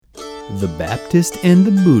The Baptist and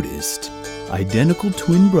the Buddhist, identical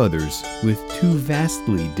twin brothers with two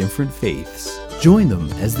vastly different faiths. Join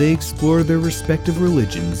them as they explore their respective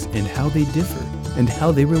religions and how they differ and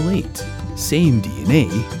how they relate. Same DNA,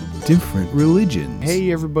 different religions.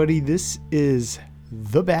 Hey everybody, this is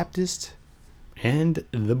The Baptist And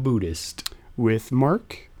the Buddhist. with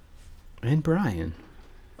Mark, And Brian.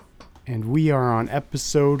 and we are on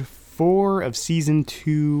episode 4 of season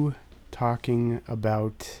 2, talking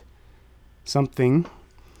about something.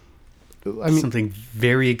 Something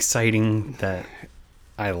very exciting that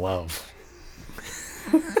I love.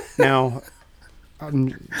 Now,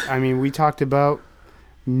 we talked about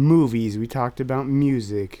movies, we talked about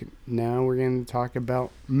music. Now we're going to talk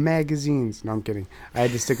about magazines. No, I'm kidding. I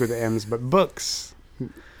had to stick with the M's, but books.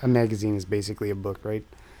 A magazine is basically a book, right?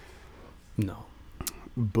 No.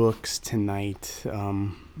 Books tonight.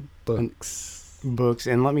 Books. Books.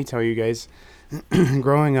 And let me tell you guys,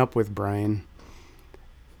 growing up with Brian,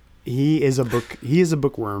 he is a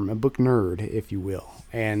bookworm, a book nerd, if you will.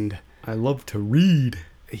 And I love to read.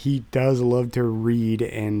 he does love to read,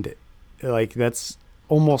 and that's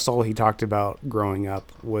almost all he talked about growing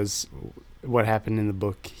up was what happened in the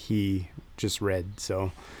book he just read.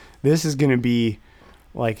 So this is going to be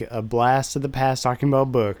like a blast of the past talking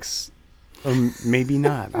about books. Or maybe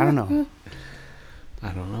not. I don't know.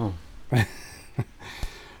 I don't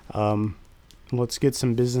know. Let's get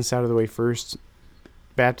some business out of the way first.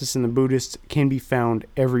 Baptist and the Buddhist can be found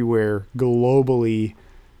everywhere globally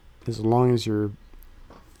as long as your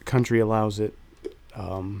country allows it.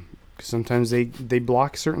 Sometimes they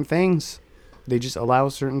block certain things. They just allow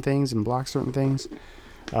certain things and block certain things.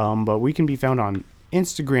 But we can be found on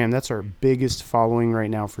Instagram. That's our biggest following right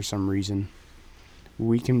now for some reason.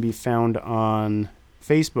 We can be found on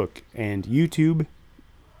Facebook and YouTube.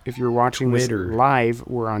 If you're watching Twitter. this live,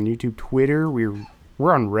 we're on YouTube, Twitter. We're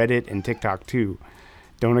on Reddit and TikTok too.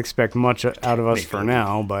 Don't expect much out of us for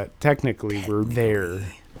now, but technically we're there.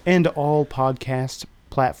 And all podcast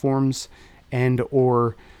platforms and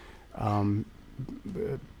or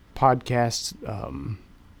podcasts.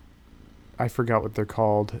 I forgot what they're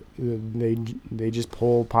called. They just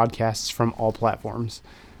pull podcasts from all platforms.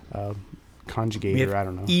 Conjugator, I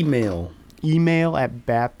don't know. Email at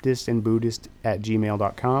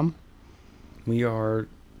baptistandbuddhist@gmail.com. We are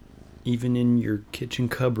even in your kitchen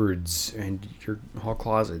cupboards and your hall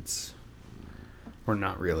closets. Or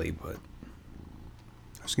not really, but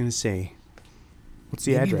I was going to say, what's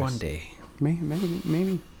the maybe address? one day.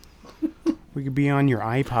 Maybe. We could be on your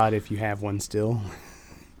iPod if you have one still.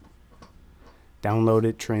 Download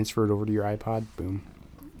it, transfer it over to your iPod, boom.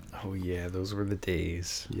 Oh yeah, those were the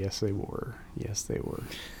days. Yes, they were.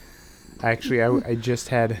 Actually, I just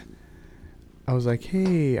had... I was like,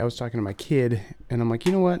 hey, I was talking to my kid, and I'm like,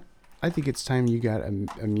 you know what? I think it's time you got a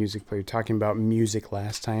music player. Talking about music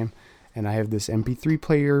last time, and I have this MP3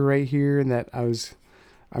 player right here that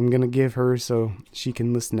I'm going to give her so she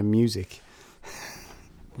can listen to music.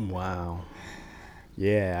 Wow.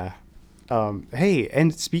 Yeah. Hey,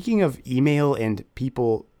 and speaking of email and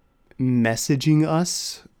people messaging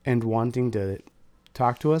us and wanting to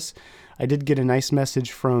talk to us, I did get a nice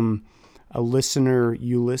message from a listener,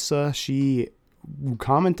 Ulissa. She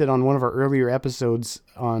commented on one of our earlier episodes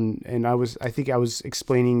and I think I was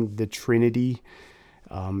explaining the Trinity,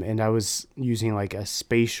 and I was using like a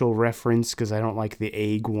spatial reference because I don't like the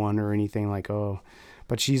egg one or anything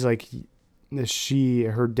but she's like,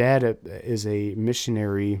 her dad is a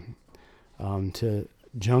missionary to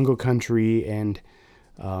jungle country, and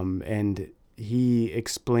he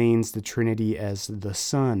explains the Trinity as the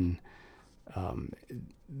sun,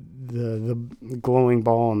 the glowing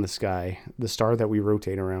ball in the sky, the star that we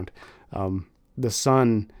rotate around. The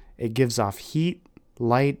sun, it gives off heat,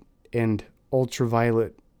 light, and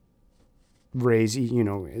ultraviolet rays,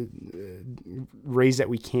 rays that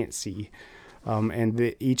we can't see.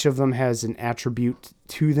 And each of them has an attribute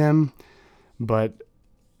to them, but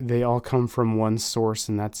they all come from one source,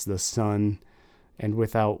 and that's the sun. And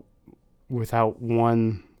without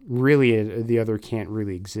one, really, the other can't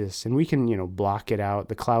really exist. And we can, block it out.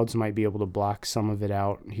 The clouds might be able to block some of it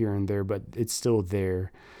out here and there, but it's still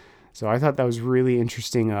there. So I thought that was really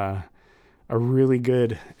interesting. A really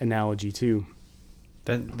good analogy too.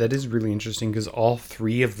 That is really interesting because all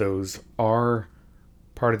three of those are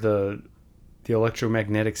part of the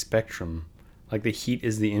electromagnetic spectrum. Like the heat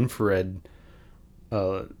is the infrared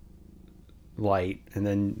light, and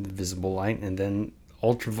then the visible light, and then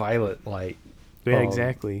ultraviolet light. Yeah,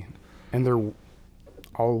 exactly. And they're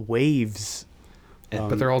all waves.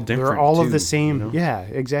 But they're all different. They're all too, of the same. You know? Yeah,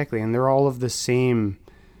 exactly. And they're all of the same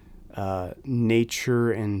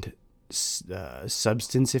nature and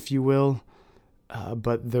substance, if you will.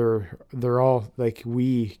 But they're all like,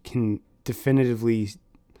 we can definitively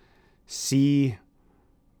see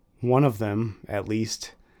one of them at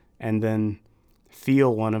least, and then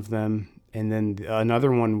feel one of them, and then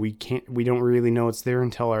another one we don't really know it's there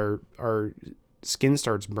until our skin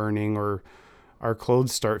starts burning, or our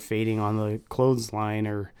clothes start fading on the clothesline,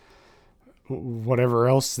 or whatever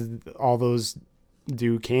else all those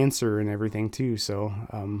do, cancer and everything too. So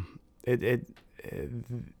it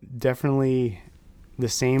definitely the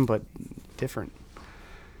same but different,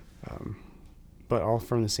 but all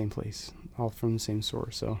from the same place, all from the same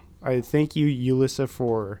source. So I thank you, Ulissa,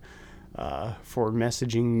 for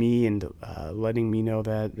messaging me and letting me know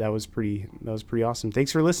that was pretty awesome.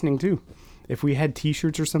 Thanks for listening too. If we had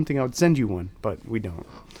T-shirts or something, I would send you one, but we don't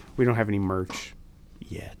have any merch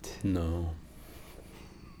yet. No.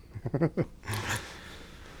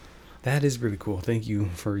 That is really cool. Thank you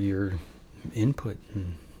for your input.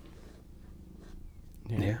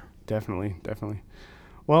 Yeah, definitely.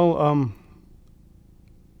 Well,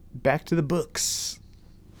 back to the books.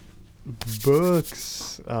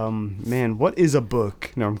 Man, what is a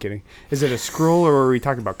book? No, I'm kidding. Is it a scroll, or are we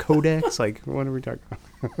talking about codex? Like, what are we talking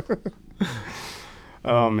about?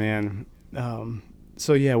 Oh man.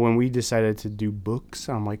 So yeah, when we decided to do books,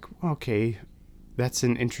 I'm like, okay, that's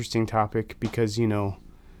an interesting topic, because the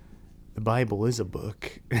Bible is a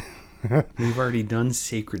book. We've already done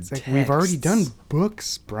sacred texts. We've already done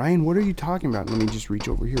books, Brian. What are you talking about? Let me just reach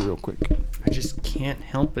over here real quick. I just can't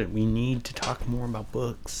help it. We need to talk more about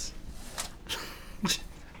books.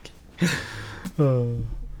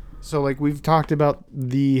 So like, we've talked about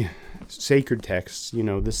the sacred texts.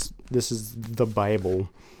 This is the Bible.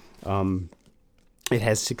 It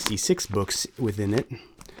has 66 books within it.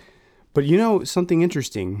 But something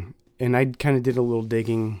interesting, and I kind of did a little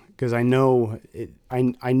digging, because I know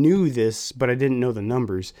I knew this, but I didn't know the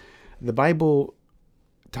numbers. The Bible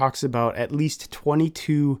talks about at least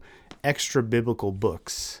 22 extra biblical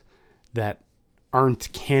books that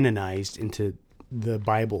aren't canonized into the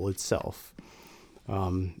Bible itself.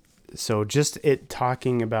 So just it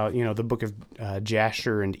talking about, the book of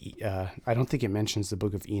Jasher, and I don't think it mentions the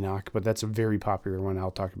book of Enoch, but that's a very popular one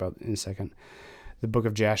I'll talk about in a second. The book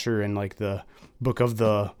of Jasher, and like the book of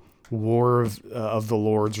the War of the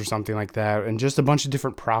Lords or something like that, and just a bunch of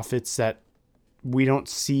different prophets that we don't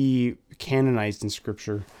see canonized in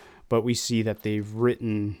Scripture, but we see that they've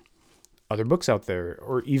written other books out there,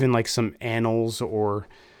 or even like some annals, or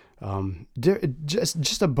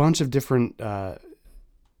just a bunch of different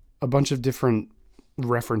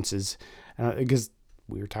references. Because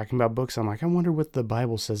we were talking about books, I'm like, I wonder what the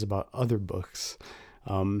Bible says about other books.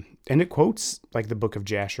 And it quotes like the book of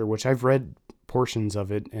Jasher, which I've read portions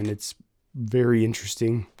of it, and it's very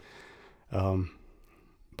interesting.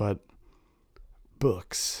 But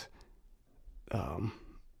books,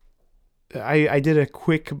 I did a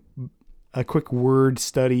quick word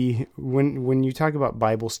study. When you talk about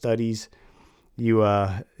Bible studies, there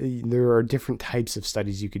are different types of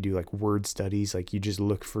studies you could do, like word studies. Like, you just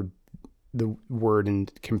look for the word and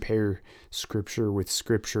compare scripture with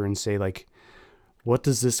scripture and say, like, what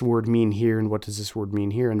does this word mean here, and what does this word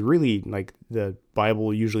mean here? And really, like, the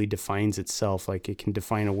Bible usually defines itself. Like, it can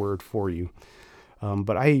define a word for you.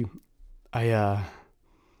 But I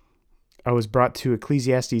was brought to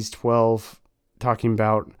Ecclesiastes 12, talking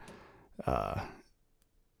about,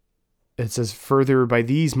 it says, "Further, by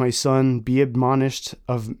these, my son, be admonished,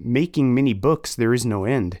 of making many books there is no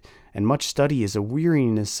end, and much study is a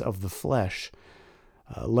weariness of the flesh.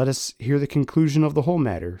 Let us hear the conclusion of the whole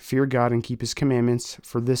matter. Fear God and keep his commandments,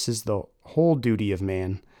 for this is the whole duty of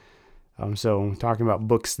man." So talking about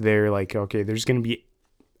books there, like, okay, there's going to be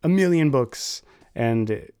a million books,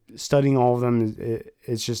 and studying all of them,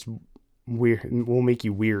 it's just weird, will make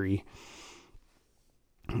you weary.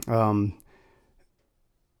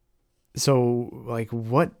 So, like,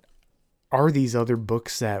 what are these other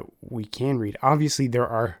books that we can read? Obviously, there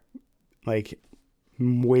are, like,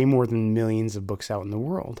 way more than millions of books out in the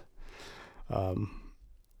world.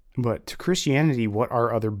 But to Christianity, what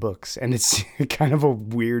are other books? And it's kind of a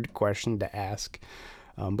weird question to ask.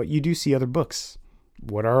 But you do see other books.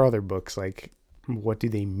 What are other books? Like, what do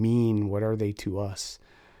they mean? What are they to us?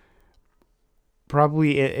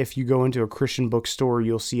 Probably if you go into a Christian bookstore,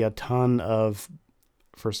 you'll see a ton of,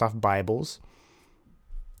 first off, Bibles.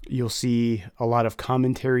 You'll see a lot of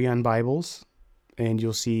commentary on Bibles. And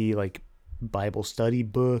you'll see, like, Bible study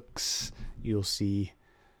books. You'll see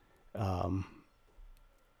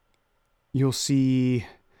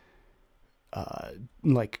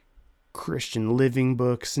like Christian living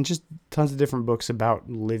books and just tons of different books about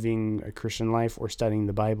living a Christian life or studying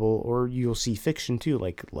the Bible, or you'll see fiction too,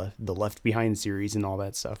 like the Left Behind series and all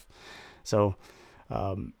that stuff. So,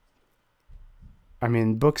 I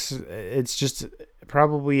mean, books, it's just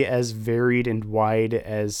probably as varied and wide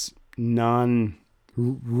as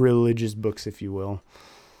non-religious books, if you will.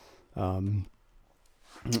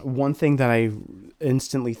 One thing that I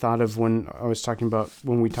instantly thought of when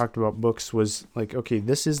we talked about books was like, okay,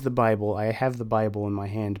 this is the Bible. I have the Bible in my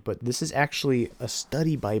hand, but this is actually a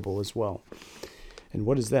study Bible as well. And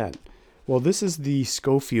what is that? Well, this is the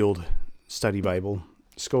Scofield Study Bible.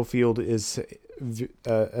 Scofield is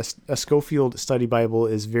a Scofield Study Bible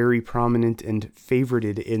is very prominent and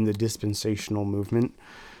favorited in the dispensational movement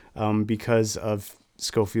because of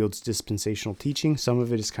Scofield's dispensational teaching. Some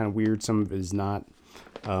of it is kind of weird, some of it is not.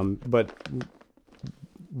 But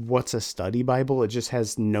what's a study Bible? It just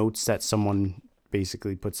has notes that someone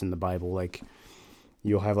basically puts in the Bible. Like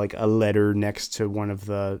you'll have like a letter next to one of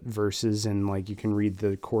the verses, and like you can read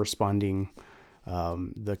the corresponding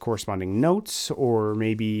notes, or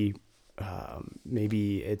maybe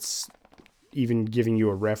it's even giving you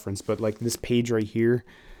a reference. But like this page right here,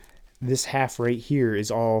 this half right here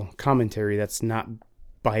is all commentary. That's not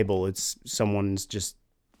Bible. It's someone's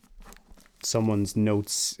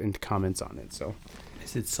notes and comments on it. So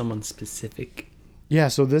is it someone specific? Yeah,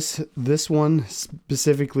 so this one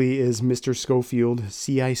specifically is Mr. Scofield,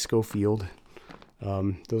 C.I. Scofield.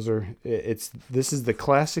 This is the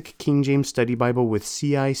classic King James Study Bible with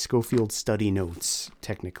C.I. Scofield study notes,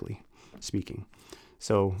 technically speaking.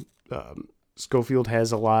 So Scofield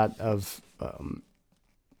has a lot of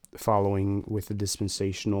following with the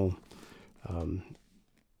dispensational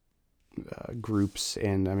groups,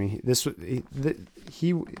 and I mean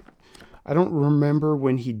I don't remember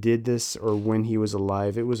when he did this or when he was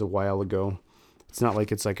alive. It was a while ago. It's not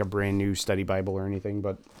like it's like a brand new study Bible or anything,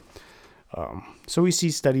 but so we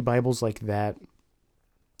see study Bibles like that,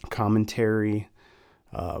 commentary,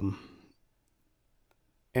 and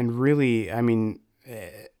really, I mean,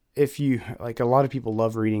 if you like, a lot of people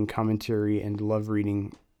love reading commentary and love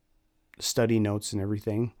reading study notes and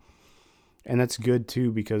everything, and that's good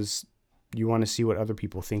too, because you want to see what other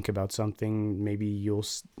people think about something.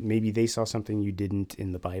 Maybe they saw something you didn't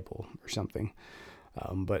in the Bible or something.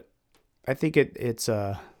 But I think it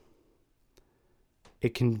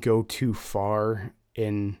can go too far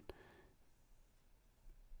in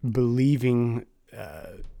believing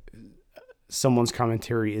someone's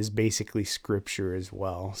commentary is basically scripture as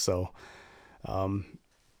well. So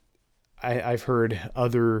I've heard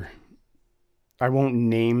other. I won't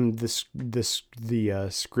name the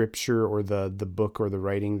scripture or the book or the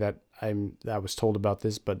writing that I was told about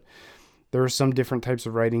this, but there are some different types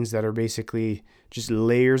of writings that are basically just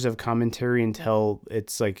layers of commentary until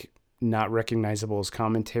it's like not recognizable as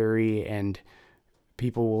commentary, and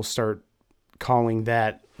people will start calling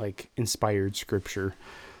that like inspired scripture.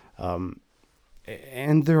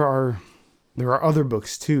 And there are other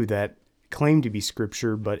books too that claim to be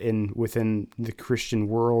scripture, but within the Christian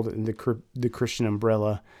world and the Christian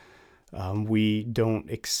umbrella, we don't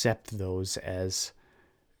accept those as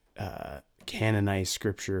canonized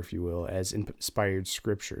scripture, if you will, as inspired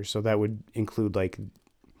scripture. So that would include like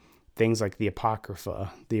things like the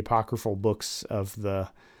Apocrypha, the apocryphal books of the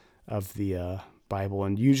Bible,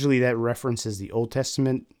 and usually that references the Old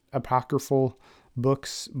Testament apocryphal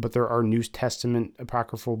books, but there are New Testament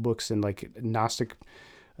apocryphal books and like Gnostic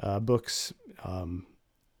books,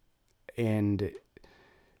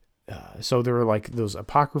 so there are like those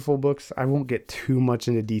apocryphal books. I won't get too much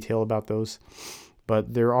into detail about those,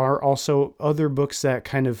 but there are also other books that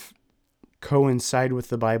kind of coincide with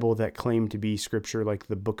the Bible that claim to be scripture, like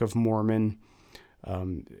the Book of Mormon,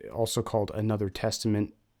 also called Another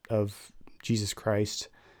Testament of Jesus Christ.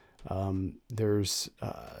 There's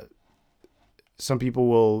some people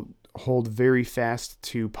will hold very fast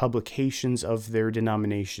to publications of their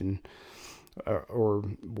denomination, or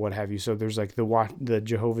what have you. So there's like the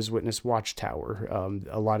Jehovah's Witness Watchtower.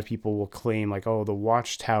 A lot of people will claim like, oh, the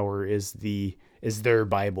Watchtower is their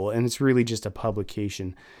Bible, and it's really just a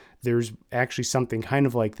publication. There's actually something kind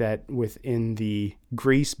of like that within the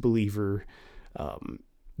grace believer,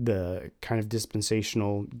 the kind of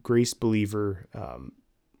dispensational grace believer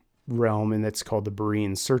realm, and that's called the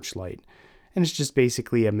Berean Searchlight. And it's just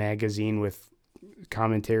basically a magazine with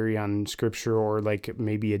commentary on scripture, or like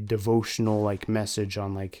maybe a devotional like message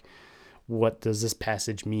on like, what does this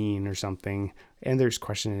passage mean or something. And there's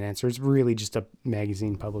question and answer. It's really just a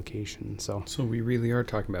magazine publication. So we really are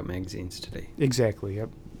talking about magazines today. Exactly. Yep.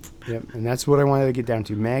 And that's what I wanted to get down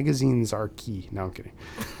to. Magazines are key. No, I'm kidding.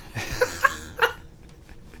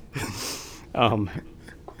 Um,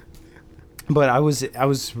 but I was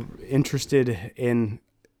interested in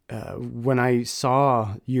when I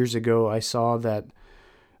saw years ago. I saw that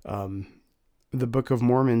the Book of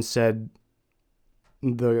Mormon said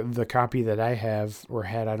the copy that I have or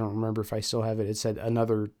had. I don't remember if I still have it. It said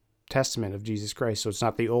another testament of Jesus Christ. So it's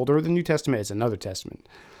not the Old or the New Testament. It's another testament.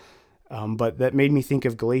 But that made me think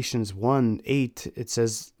of Galatians 1:8. It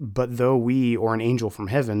says, "But though we or an angel from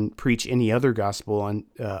heaven preach any other gospel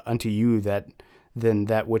unto you than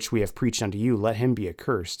that which we have preached unto you, let him be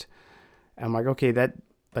accursed." I'm like, okay, that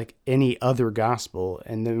like any other gospel,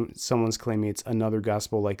 and then someone's claiming it's another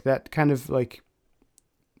gospel, like that kind of like,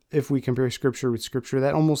 if we compare scripture with scripture,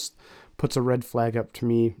 that almost puts a red flag up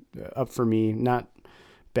for me, not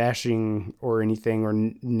bashing or anything or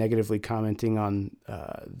negatively commenting on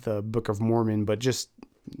the Book of Mormon, but just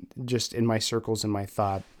in my circles and my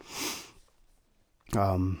thought,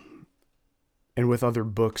 and with other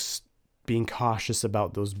books, being cautious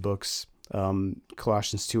about those books.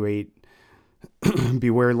 Colossians 2:8,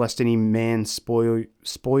 beware lest any man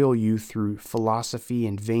spoil you through philosophy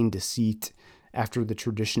and vain deceit, after the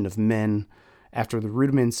tradition of men, after the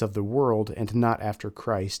rudiments of the world, and not after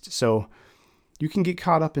Christ. So you can get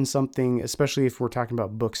caught up in something, especially if we're talking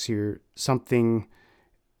about books here, something,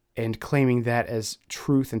 and claiming that as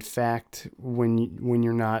truth and fact when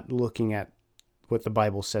you're not looking at what the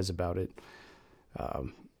Bible says about it.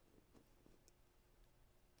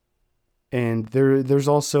 And there's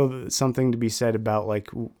also something to be said about like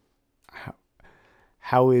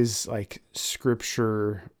how is like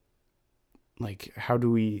scripture, like how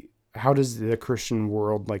does the Christian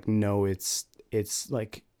world like know it's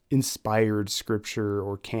like inspired scripture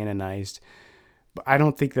or canonized? But I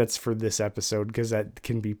don't think that's for this episode because that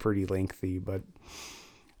can be pretty lengthy. But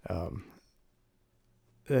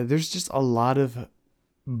there's just a lot of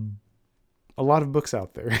books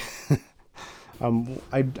out there.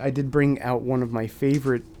 I did bring out one of my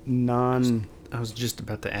favorite I was just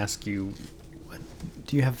about to ask you,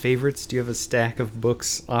 do you have favorites? Do you have a stack of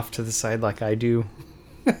books off to the side like I do?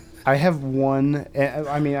 I have one.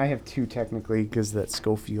 I mean, I have two technically because that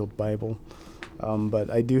Schofield Bible. But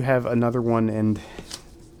I do have another one, and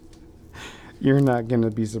you're not going to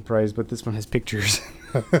be surprised, but this one has pictures.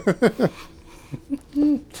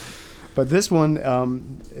 But this one,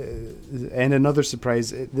 and another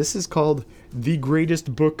surprise, this is called The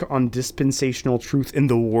Greatest Book on Dispensational Truth in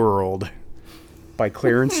the World by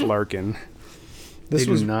Clarence Larkin. They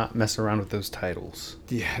do not mess around with those titles.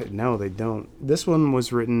 Yeah, no, they don't. This one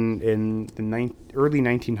was written in the early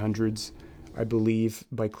 1900s, I believe,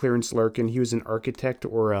 by Clarence Larkin. He was an architect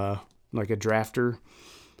or like a drafter.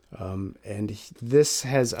 And this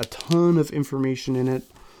has a ton of information in it.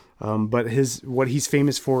 But what he's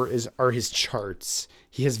famous for are his charts.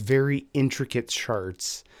 He has very intricate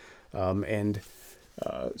charts.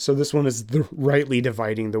 So this one is rightly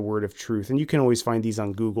dividing the word of truth. And you can always find these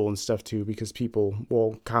on Google and stuff too, because people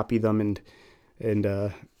will copy them and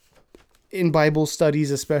in Bible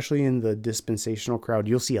studies, especially in the dispensational crowd,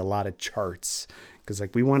 you'll see a lot of charts because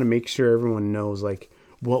like we want to make sure everyone knows like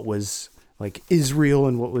what was like Israel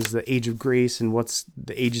and what was the age of grace and what's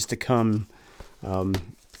the ages to come.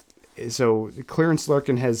 So Clarence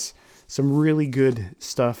Larkin has some really good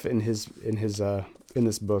stuff in this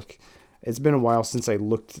book. It's been a while since I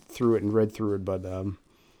looked through it and read through it, but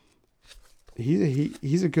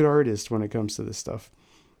he's a good artist when it comes to this stuff.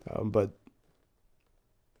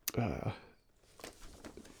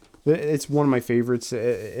 It's one of my favorites.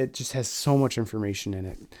 It just has so much information in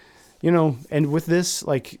it, and with this,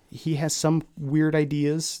 like he has some weird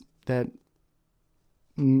ideas that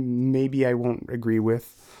maybe I won't agree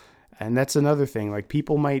with. And that's another thing. Like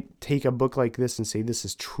people might take a book like this and say, this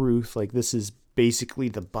is truth. Like this is basically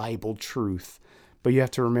the Bible truth. But you have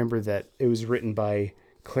to remember that it was written by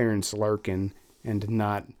Clarence Larkin and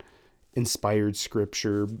not inspired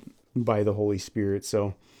scripture by the Holy Spirit.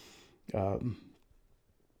 So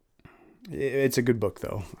it's a good book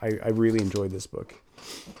though. I really enjoyed this book.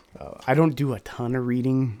 I don't do a ton of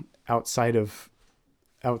reading outside of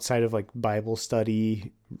like Bible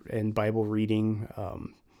study and Bible reading.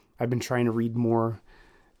 I've been trying to read more,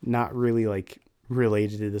 not really like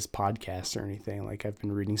related to this podcast or anything. Like I've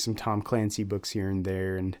been reading some Tom Clancy books here and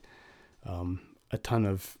there and a ton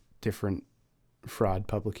of different fraud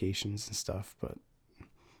publications and stuff, but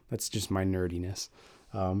that's just my nerdiness.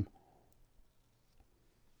 I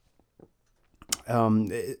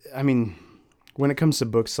mean, when it comes to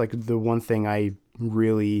books, like the one thing I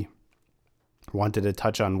really wanted to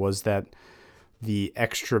touch on was that the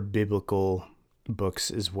extra biblical books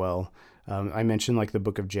as well. I mentioned like the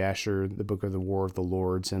Book of Jasher, the Book of the War of the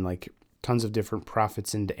Lords, and like tons of different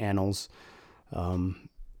prophets and annals.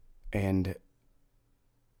 And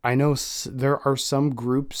I know there are some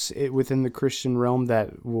groups within the Christian realm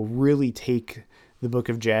that will really take the book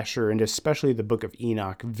of Jasher and especially the book of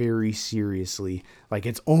Enoch very seriously. Like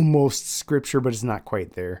it's almost scripture, but it's not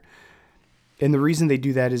quite there. And the reason they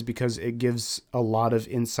do that is because it gives a lot of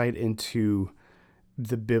insight into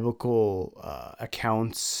the biblical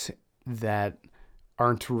accounts that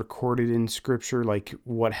aren't recorded in scripture, like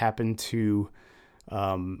what happened to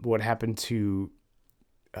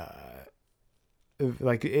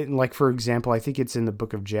like for example, I think it's in the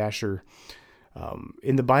book of Jasher.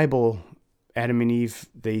 In the Bible, Adam and Eve,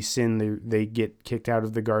 they sin, they get kicked out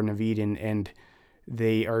of the Garden of Eden, and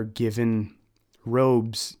they are given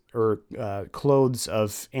robes or clothes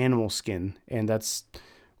of animal skin, and I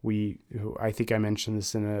think I mentioned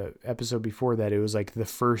this in an episode before that it was like the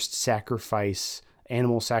first sacrifice,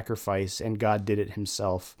 animal sacrifice, and God did it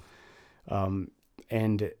himself.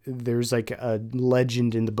 And there's like a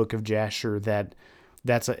legend in the book of Jasher that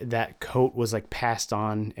coat was like passed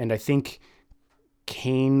on, and I think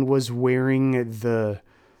Cain was wearing the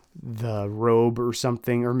robe or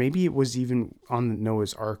something, or maybe it was even on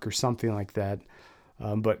Noah's Ark or something like that.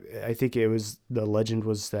 But I think the legend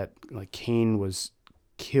was that like Cain was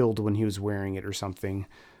killed when he was wearing it or something.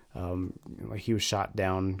 Like he was shot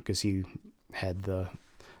down because he had the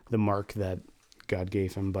mark that God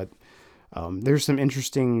gave him. But there's some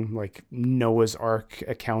interesting like Noah's Ark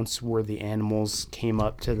accounts where the animals came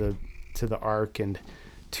up to the ark, and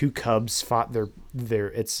two cubs fought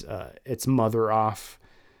its mother off,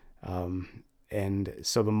 and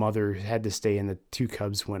so the mother had to stay and the two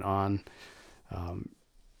cubs went on.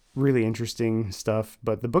 Really interesting stuff.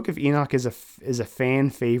 But the Book of Enoch is a fan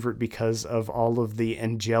favorite because of all of the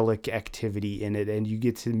angelic activity in it, and you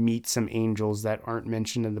get to meet some angels that aren't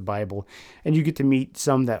mentioned in the Bible, and you get to meet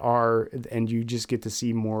some that are, and you just get to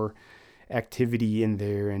see more activity in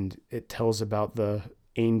there. And it tells about the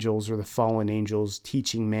angels or the fallen angels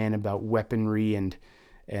teaching man about weaponry and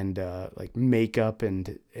like makeup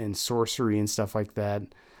and sorcery and stuff like that.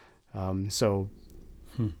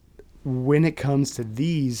 When it comes to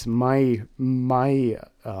these, my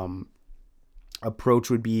approach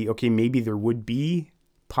would be, okay, maybe there would be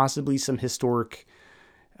possibly some historic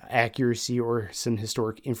accuracy or some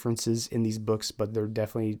historic inferences in these books, but they're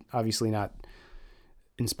definitely obviously not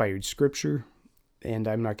inspired scripture, and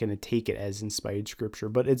I'm not going to take it as inspired scripture,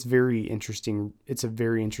 but it's very interesting. It's a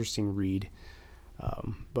very interesting read.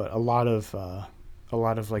 But a lot of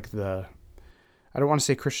like I don't want to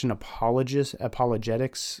say Christian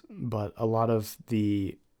apologetics, but a lot of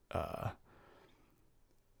the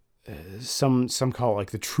some call it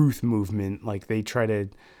like the truth movement. Like they try to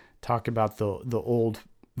talk about the old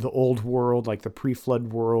world, like the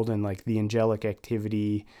pre-flood world, and like the angelic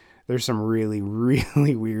activity. There's some really,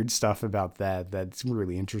 really weird stuff about that's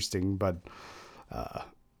really interesting, but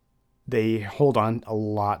they hold on a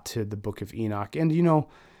lot to the Book of Enoch. And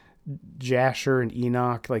Jasher and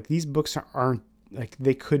Enoch, like these books aren't, like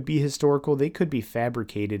they could be historical, they could be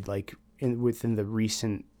fabricated like within the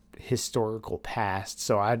recent historical past.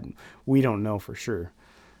 So we don't know for sure.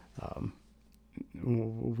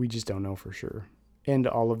 We just don't know for sure. And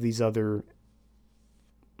all of these other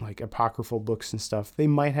like apocryphal books and stuff, they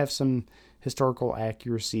might have some historical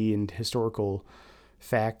accuracy and historical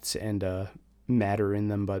facts and matter in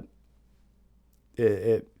them, but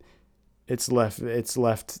it's left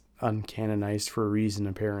uncanonized for a reason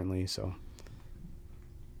apparently. So.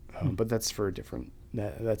 But that's for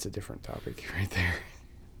that's a different topic right there.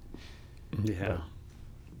 Yeah.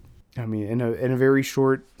 But, I mean, in a very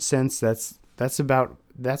short sense, that's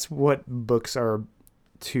what books are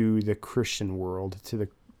to the Christian world,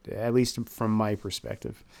 at least from my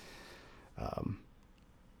perspective.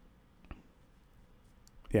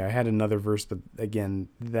 Yeah, I had another verse, but again,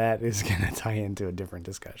 that is going to tie into a different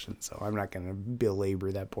discussion, so I'm not going to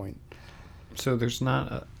belabor that point. So there's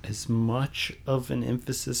not as much of an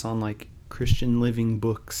emphasis on like Christian living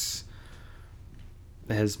books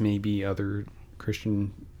as maybe other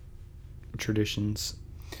Christian traditions.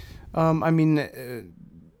 I mean,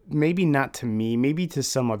 maybe not to me, maybe to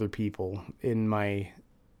some other people in my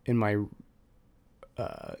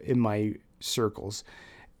circles.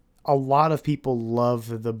 A lot of people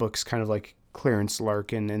love the books kind of like Clarence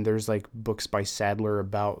Larkin, and there's like books by Sadler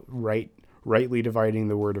about rightly dividing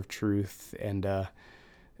the word of truth, and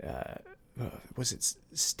was it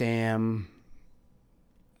Stam?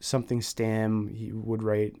 He would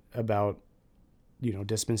write about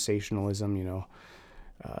dispensationalism,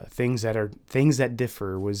 things that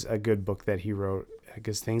differ was a good book that he wrote,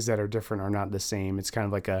 because things that are different are not the same. It's kind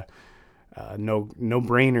of like a no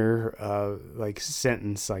brainer like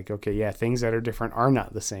sentence, like, okay, yeah, things that are different are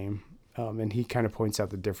not the same. And he kind of points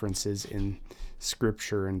out the differences in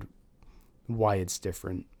scripture and why it's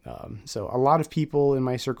different. So a lot of people in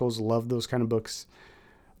my circles love those kind of books,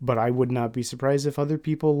 but I would not be surprised if other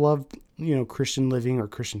people loved, Christian living or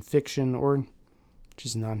Christian fiction or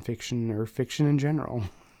just nonfiction or fiction in general.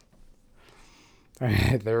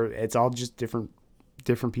 It's all just different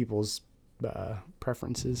people's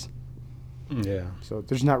preferences. Yeah. So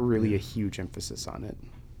there's not really a huge emphasis on it.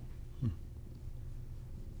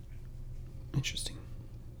 Interesting.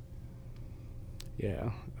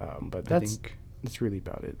 Yeah, but that's really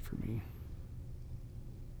about it for me.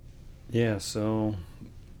 Yeah, so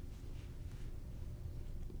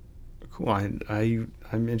cool. I'm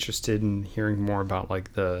interested in hearing more about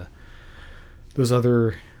like those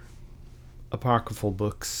other apocryphal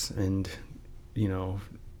books and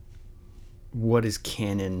what is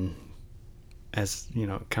canon as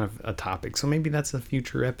kind of a topic. So maybe that's a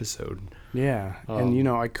future episode. Yeah, and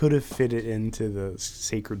I could have fit it into the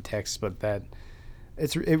sacred text, but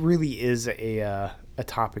it really is a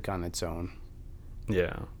topic on its own.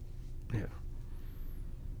 Yeah.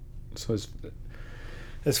 So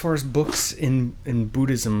as far as books in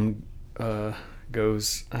Buddhism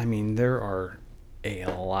goes, I mean, there are a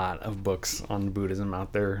lot of books on Buddhism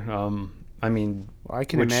out there. I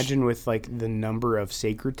can imagine with like the number of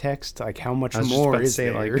sacred texts, like how much more is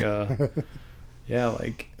there? Like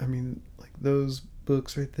those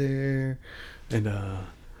books right there, and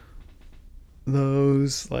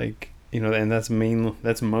those and that's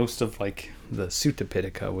most of like the Sutta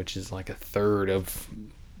Pitaka, which is like a third of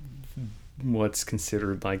what's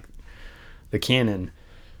considered like the canon.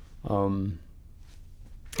 And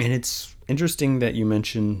it's interesting that you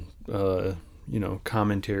mention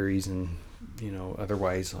commentaries and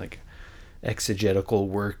otherwise like exegetical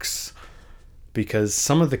works, because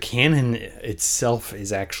some of the canon itself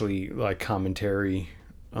is actually like commentary,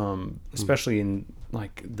 especially in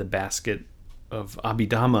like the basket of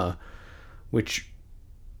Abhidhamma, which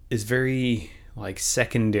is very like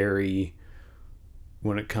secondary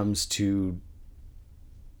when it comes to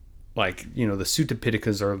like the Sutta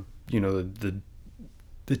Pitakas are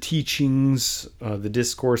the teachings, the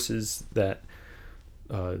discourses that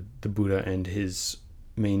the Buddha and his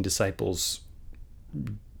main disciples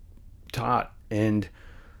taught, and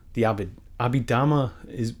the Abhidhamma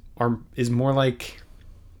is more like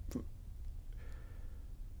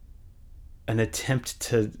an attempt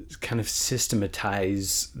to kind of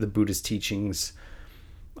systematize the Buddhist teachings.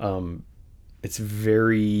 It's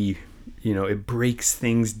very, it breaks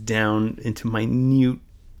things down into minute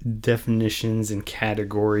definitions and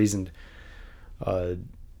categories, and by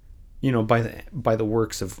the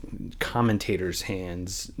works of commentators'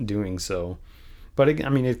 hands doing so. But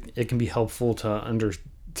it can be helpful to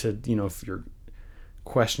if you're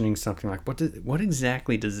questioning something like what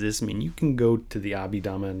exactly does this mean, you can go to the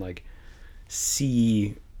Abhidhamma and like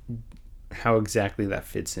see how exactly that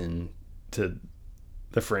fits in to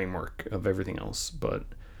the framework of everything else. But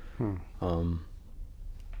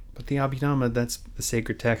but the Abhidhamma, that's the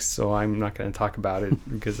sacred text, so I'm not going to talk about it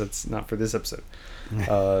because that's not for this episode.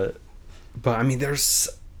 But there's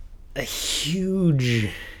a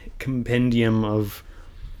huge compendium of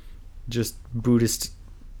just Buddhist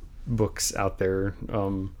books out there.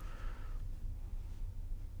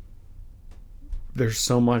 There's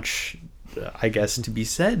so much, I guess, to be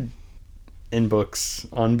said in books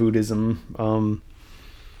on Buddhism.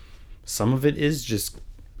 Some of it is just,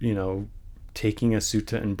 taking a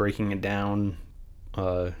sutta and breaking it down,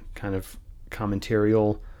 kind of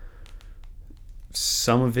commentarial.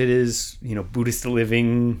 Some of it is, Buddhist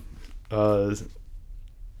living, or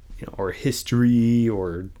history,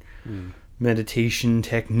 or meditation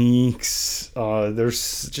techniques.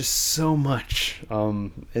 There's just so much.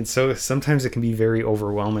 And so sometimes it can be very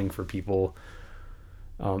overwhelming for people.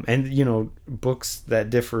 And, books that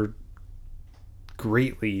differ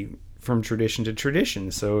greatly from tradition to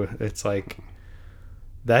tradition. So it's like,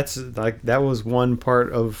 that was one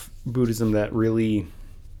part of Buddhism that really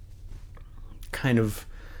kind of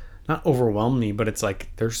not overwhelmed me, but it's like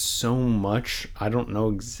there's so much I don't know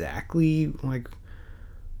exactly like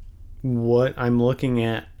what I'm looking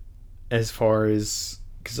at, as far as,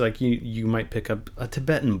 because like you might pick up a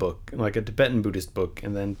Tibetan book, like a Tibetan Buddhist book,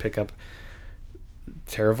 and then pick up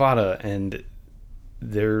Theravada, and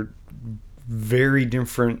they're very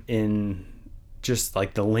different in just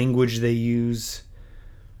like the language they use,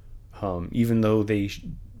 even though they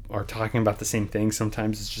are talking about the same thing.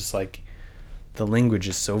 Sometimes it's just like the language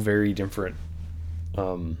is so very different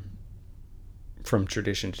from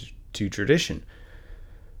tradition to tradition.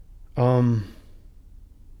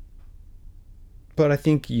 But I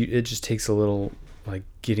think it just takes a little like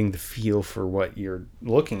getting the feel for what you're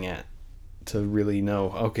looking at to really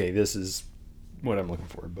know, okay, this is what I'm looking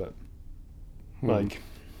for. But like,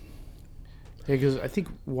 yeah, because I think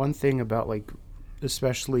one thing about like,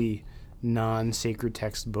 especially non-sacred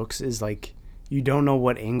text books is like you don't know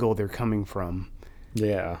what angle they're coming from.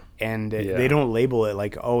 yeah, And they don't label it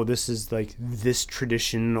like, oh, this is like this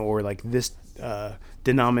tradition or like this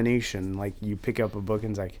denomination. Like you pick up a book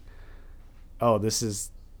and it's like, oh, this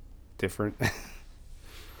is different.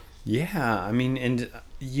 yeah. I mean, and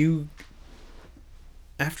you,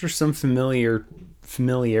 after some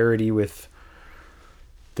familiarity with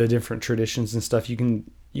the different traditions and stuff, you can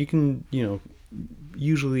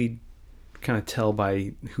usually kind of tell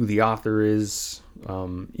by who the author is,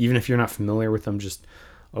 even if you're not familiar with them. Just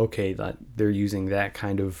okay, that they're using that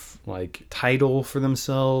kind of like title for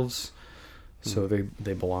themselves, so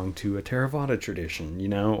they belong to a Theravada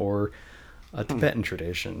tradition, or a Tibetan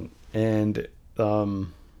tradition. And but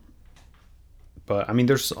I mean,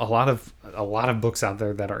 there's a lot of books out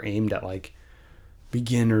there that are aimed at like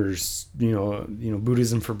beginners,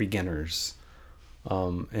 Buddhism for beginners.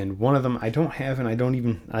 And one of them I don't have, and I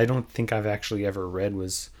don't think I've actually ever read,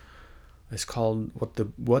 it's called What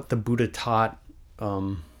the Buddha Taught.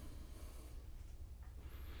 I'm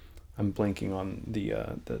blanking on the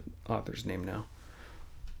author's name now.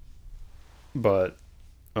 But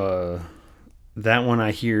that one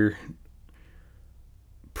I hear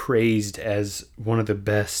praised as one of the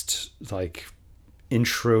best like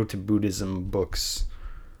intro to Buddhism books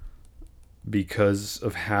because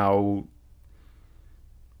of how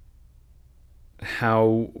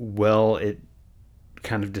well it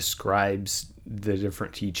kind of describes the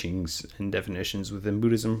different teachings and definitions within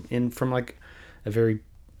Buddhism from like a very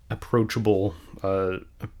approachable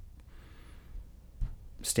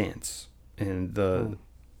stance. And the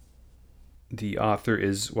author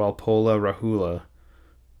is Walpola Rahula.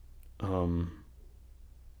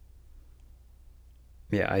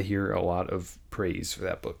 Yeah, I hear a lot of praise for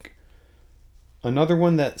that book. Another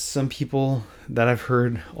one that some people that I've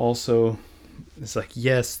heard also is like,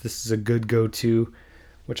 yes, this is a good go-to,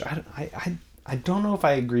 which I don't know if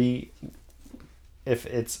I agree if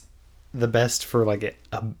it's the best for like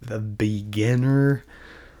a beginner,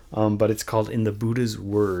 but it's called In the Buddha's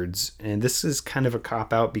Words. And this is kind of a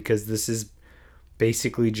cop-out because this is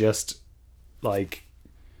basically just like,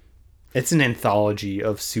 it's an anthology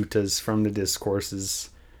of suttas from the discourses.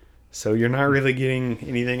 So you're not really getting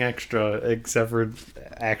anything extra except for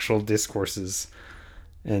actual discourses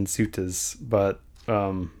and suttas. But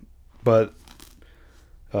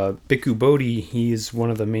Bhikkhu Bodhi, he's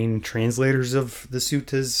one of the main translators of the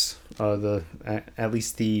suttas. At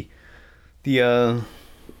least the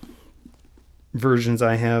versions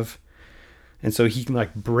I have. And so he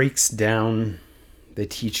like breaks down the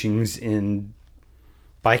teachings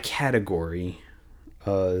by category,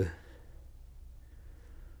 and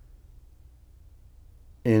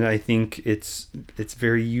I think it's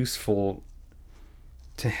very useful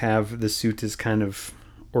to have the suttas kind of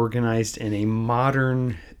organized in a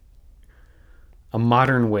modern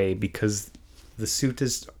way, because the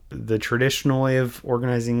suttas, the traditional way of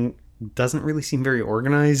organizing, doesn't really seem very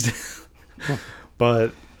organized.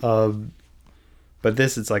 But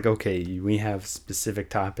this, it's like, okay, we have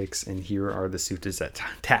specific topics, and here are the suttas that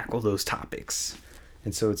tackle those topics.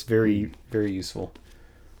 And so it's very, very useful.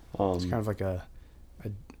 It's kind of like a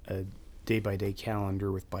day-by-day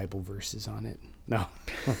calendar with Bible verses on it. No.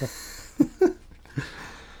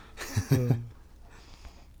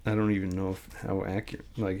 I don't even know how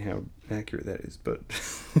accurate that is, but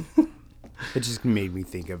it just made me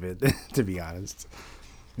think of it, to be honest.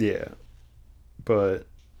 Yeah. But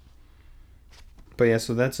yeah,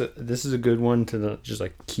 so this is a good one to just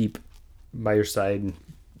like keep by your side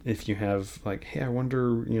if you have like, hey, I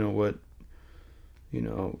wonder,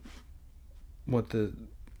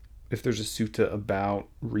 if there's a sutta about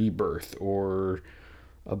rebirth or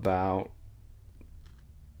about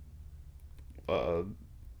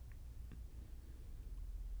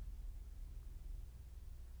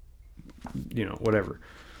whatever.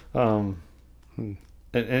 And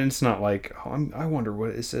it's not like, I wonder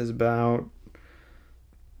what it says about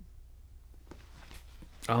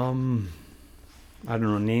I don't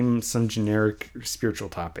know, name some generic spiritual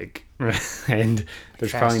topic. And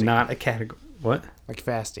there's probably not a category. What? Like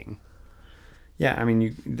fasting. Yeah, I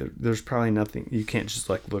mean, there's probably nothing. You can't just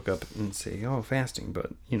like look up and say, oh, fasting.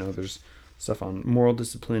 But, there's stuff on moral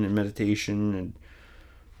discipline and meditation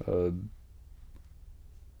and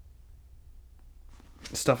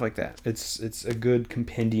stuff like that. It's a good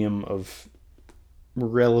compendium of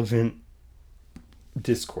relevant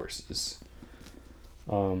discourses.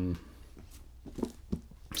 So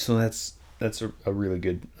that's a really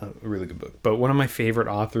good book. But one of my favorite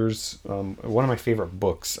authors, one of my favorite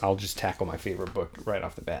books, I'll just tackle my favorite book right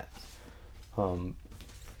off the bat,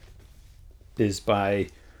 is by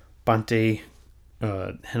Bhante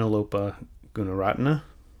Henelopa Gunaratna,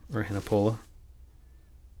 or Henepola.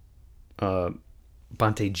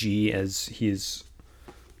 Bhante G, as he is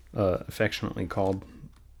affectionately called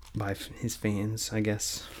by his fans, I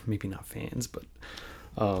guess. Maybe not fans, but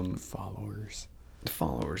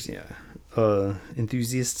Followers, yeah.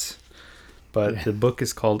 Enthusiasts. But the book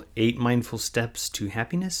is called 8 Mindful Steps to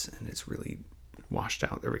Happiness, and it's really washed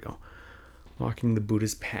out. There we go. Walking the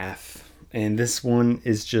Buddhist Path. And this one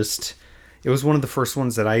is just, it was one of the first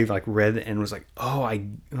ones that I like read and was like, oh, I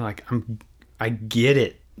get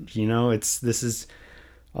it. You know, it starts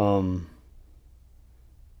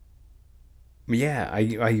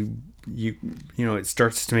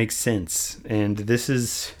to make sense. And this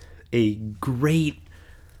is a great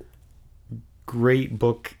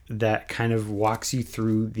book that kind of walks you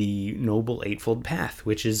through the Noble Eightfold Path,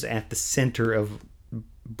 which is at the center of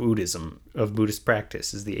Buddhism, of Buddhist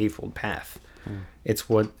practice, is the Eightfold Path. It's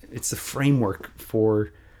the framework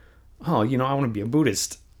for, I want to be a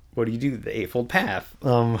Buddhist. What do you do? The Eightfold Path.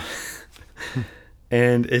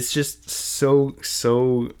 And it's just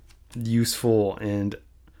so useful and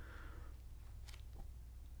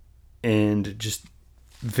just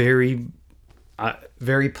very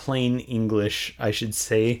plain English, I should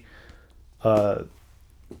say. And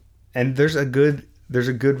there's a good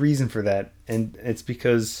reason for that, and it's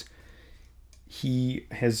because he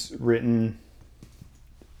has written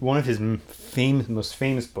one of his most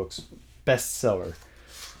famous books, bestseller,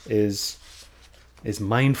 is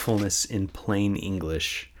Mindfulness in Plain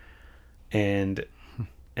English, and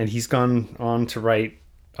he's gone on to write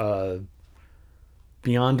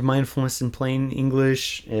Beyond Mindfulness in Plain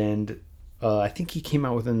English, and I think he came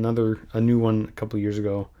out with a new one a couple years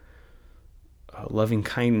ago, Loving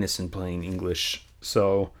Kindness in Plain English.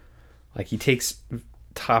 So, like, he takes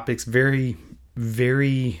topics, very,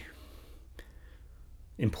 very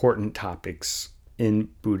important topics in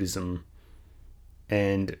Buddhism,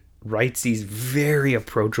 and writes these very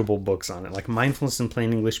approachable books on it. Like, Mindfulness in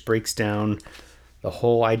Plain English breaks down the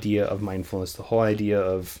whole idea of mindfulness, the whole idea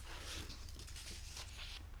of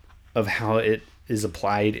how it is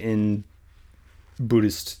applied in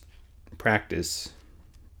Buddhist practice.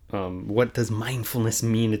 What does mindfulness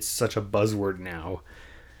mean? It's such a buzzword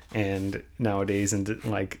nowadays,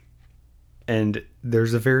 and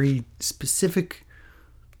there's a very specific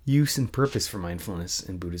use and purpose for mindfulness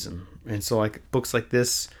in Buddhism. And so, like, books like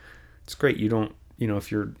this, it's great.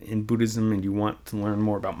 If you're in Buddhism and you want to learn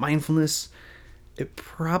more about mindfulness, it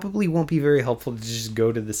probably won't be very helpful to just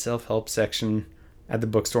go to the self-help section at the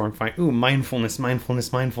bookstore and find, mindfulness.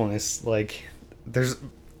 Like, there's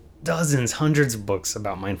dozens, hundreds of books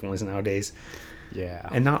about mindfulness nowadays. Yeah.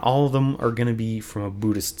 And not all of them are going to be from a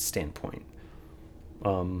Buddhist standpoint,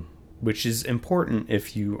 which is important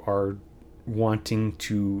if you are wanting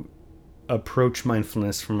to approach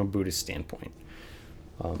mindfulness from a Buddhist standpoint.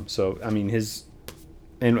 And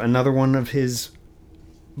another one of his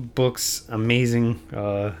books, amazing,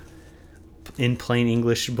 in plain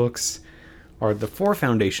English books, are the 4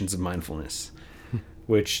 Foundations of Mindfulness,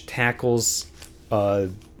 which tackles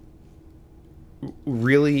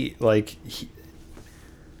really, like,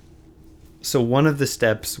 so one of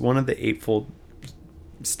the Eightfold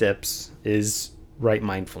Steps is right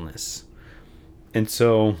mindfulness. And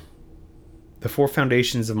so the 4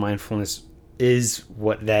 Foundations of Mindfulness is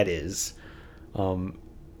what that is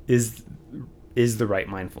the right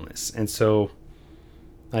mindfulness. And so,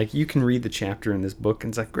 like, you can read the chapter in this book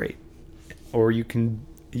and it's like, great. Or you can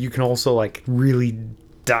also, like, really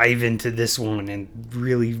dive into this one and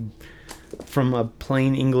really, from a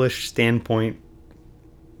plain English standpoint,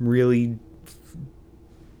 really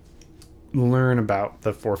learn about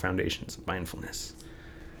the 4 Foundations of Mindfulness.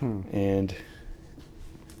 And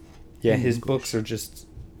his books are just,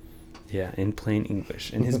 in plain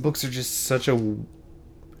English. And his books are just such a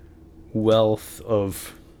wealth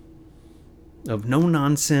of no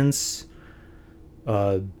nonsense,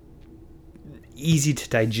 easy to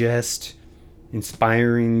digest,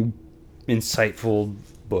 inspiring, insightful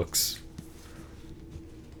books.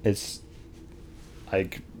 It's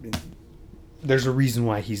like, there's a reason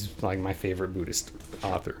why he's, like, my favorite Buddhist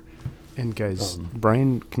author. And guys,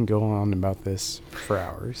 Brian can go on about this for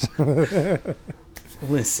hours.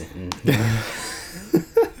 Listen.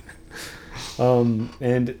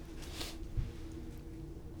 And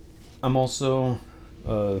I'm also,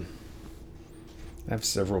 have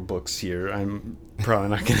several books here. I'm probably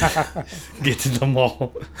not gonna get to them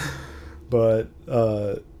all, but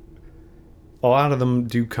a lot of them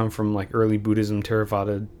do come from like early Buddhism,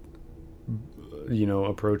 Theravada,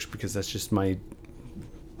 approach, because that's just my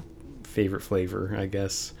favorite flavor, I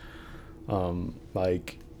guess.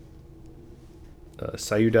 Like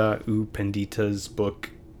Sayuda U Pandita's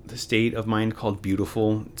book, The State of Mind Called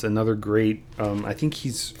Beautiful. It's another great, I think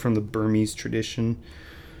he's from the Burmese tradition.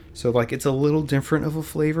 So like it's a little different of a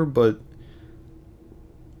flavor, but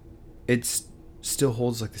it still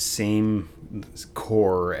holds like the same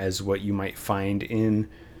core as what you might find in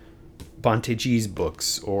Banteji's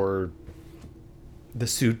books or the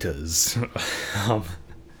suttas.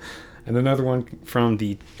 And another one from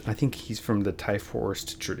I think he's from the Thai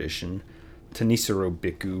forest tradition. Tanisaro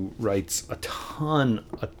Bhikkhu writes a ton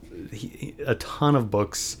of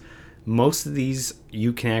books. Most of these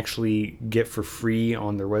you can actually get for free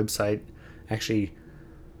on their website. Actually,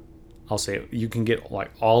 I'll say you can get like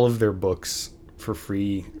all of their books for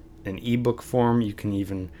free in ebook form. You can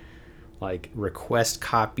even like request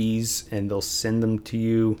copies and they'll send them to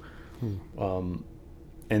you.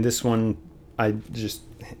 And this one I just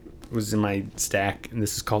was in my stack, and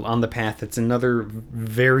this is called On the Path. It's another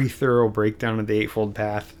very thorough breakdown of the Eightfold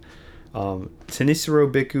Path. Tanisaro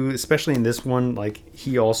Bhikkhu, especially in this one, like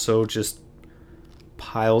he also just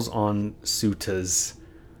piles on suttas.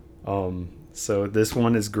 So this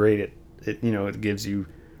one is great. It gives you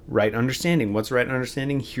right understanding. What's right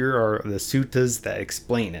understanding? Here are the suttas that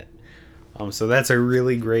explain it. So that's a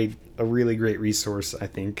really great resource, I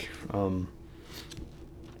think.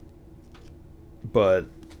 But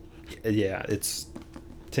yeah, it's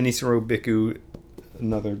Tanisaro Bhikkhu,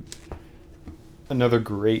 another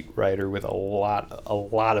great writer with a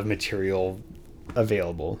lot of material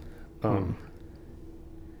available. But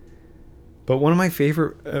one of my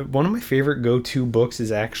favorite go-to books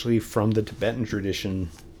is actually from the Tibetan tradition,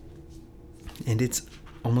 and it's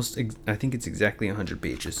I think it's exactly 100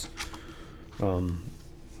 pages. And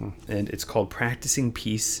it's called Practicing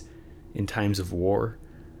Peace in Times of War,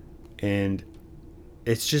 and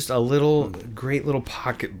it's just a great little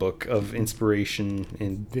pocketbook of inspiration,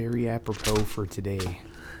 and Very apropos for today.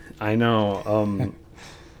 I know.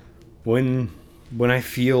 When I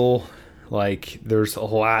feel like there's a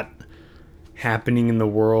lot happening in the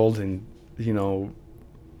world, and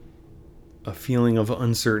a feeling of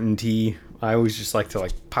uncertainty, I always just like to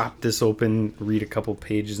like pop this open, read a couple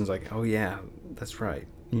pages, and it's like, oh yeah, that's right,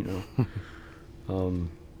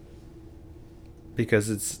 because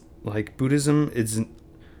it's like Buddhism is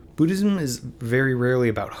very rarely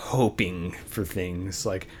about hoping for things.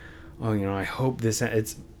 Like, oh, I hope this.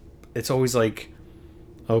 It's always like,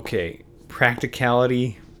 okay,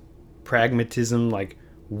 practicality, pragmatism. Like,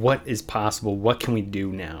 what is possible? What can we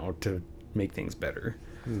do now to make things better?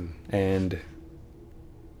 And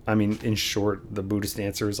I mean, in short, the Buddhist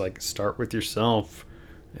answer is like, start with yourself,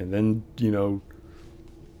 and then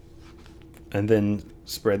and then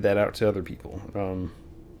spread that out to other people.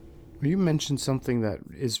 You mentioned something that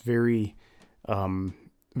is very,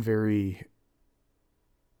 very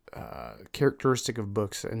characteristic of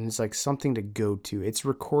books, and it's like something to go to. It's a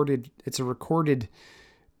recorded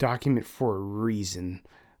document for a reason.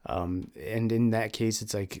 And in that case,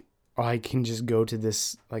 it's like, I can just go to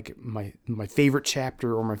this, like my favorite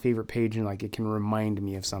chapter or my favorite page, and like it can remind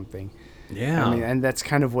me of something. Yeah. I mean, and that's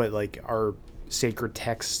kind of what like our sacred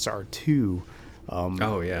texts are too.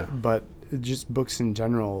 Oh yeah. But just books in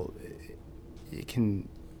general, you can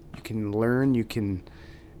learn, you can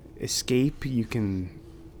escape, you can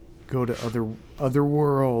go to other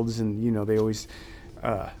worlds, and they always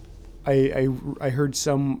I heard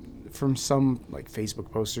from some like Facebook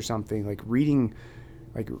post or something, like reading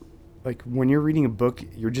like when you're reading a book,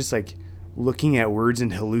 you're just like looking at words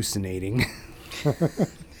and hallucinating.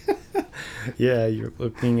 Yeah, you're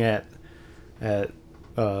looking at like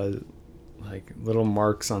little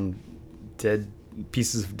marks on dead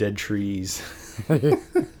pieces of dead trees.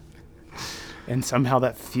 And somehow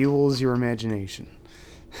that fuels your imagination.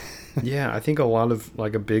 Yeah, I think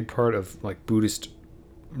a big part of like Buddhist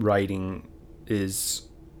writing is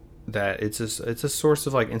that it's a source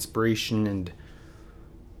of like inspiration and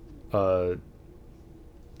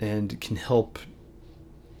can help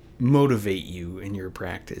motivate you in your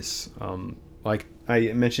practice. Like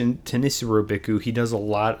I mentioned, Tanisaro Bhikkhu, he does a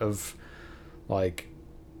lot of like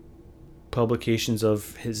publications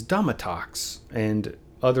of his Dhamma talks and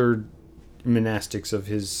other monastics of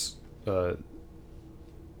his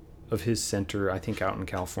center, I think out in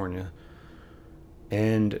California,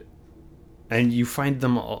 and you find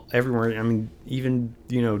them all everywhere. I mean, even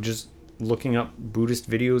just looking up Buddhist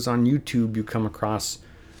videos on YouTube, you come across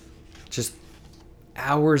just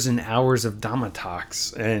hours and hours of Dhamma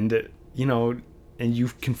talks, and and you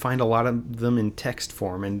can find a lot of them in text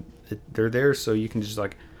form, and they're there so you can just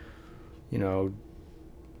like,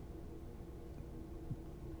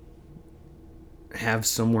 have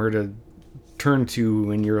somewhere to turn to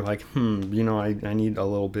when you're like, I need a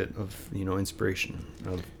little bit of, inspiration,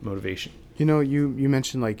 of motivation. You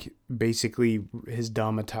mentioned like basically his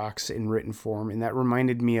Dhamma talks in written form, and that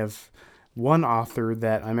reminded me of one author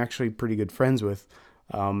that I'm actually pretty good friends with,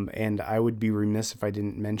 and I would be remiss if I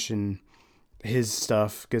didn't mention his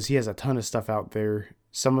stuff, because he has a ton of stuff out there.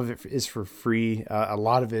 Some of it is for free. A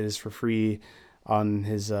lot of it is for free on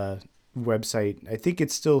his website. I think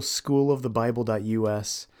it's still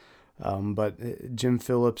schoolofthebible.us. But Jim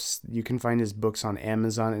Phillips, you can find his books on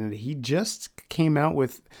Amazon, and he just came out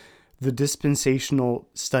with the Dispensational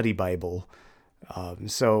Study Bible.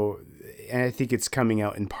 And I think it's coming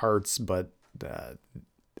out in parts, but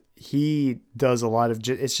he does a lot of,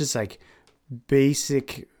 it's just like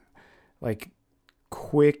basic, like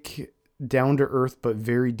quick, down to earth, but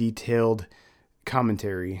very detailed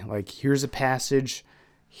commentary. Like, here's a passage,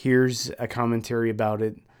 here's a commentary about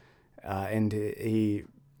it. And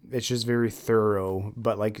it's just very thorough,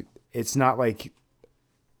 but like, it's not like,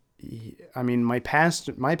 I mean, my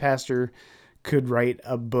pastor could write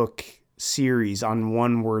a book series on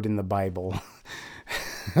one word in the Bible,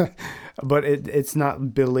 but it's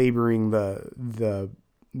not belaboring the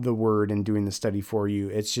word and doing the study for you.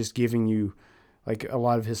 It's just giving you, like, a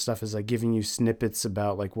lot of his stuff is like giving you snippets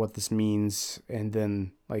about like what this means, and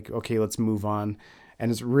then like, okay, let's move on.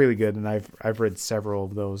 And it's really good. And I've read several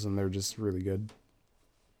of those, and they're just really good.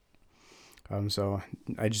 So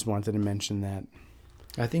I just wanted to mention that.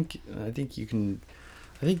 I think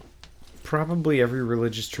probably every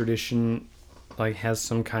religious tradition like has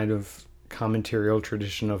some kind of commentarial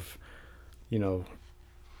tradition of,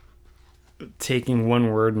 taking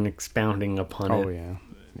one word and expounding upon it. Oh yeah.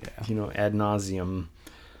 Ad nauseum.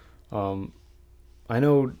 I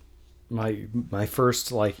know my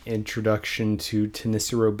first like introduction to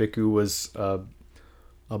Thanissaro Bhikkhu was a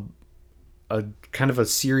kind of a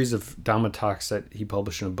series of Dhamma talks that he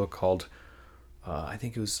published in a book called I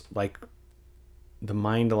think it was like The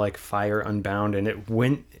Mind Like Fire Unbound, and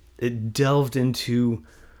it delved into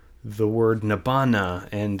the word nibbana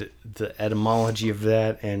and the etymology of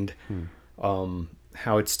that, and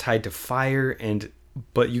how it's tied to fire,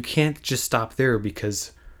 but you can't just stop there,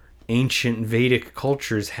 because ancient Vedic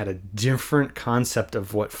cultures had a different concept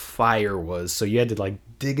of what fire was, so you had to like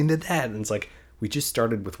dig into that, and it's like, we just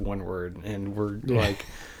started with one word, and we're like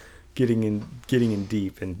getting in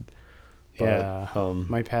deep. And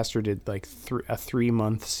my pastor did like a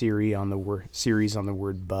 3-month series on the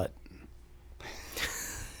word "but."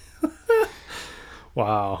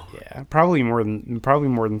 Wow. Yeah, probably more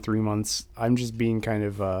than 3 months. I'm just being kind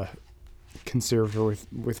of conservative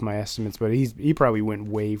with my estimates, but he probably went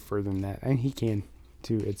way further than that, and he can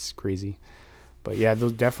too. It's crazy, but yeah,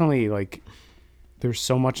 those definitely, like, there's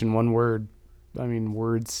so much in one word. I mean,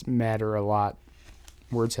 words matter a lot.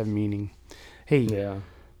 Words have meaning. Hey, yeah.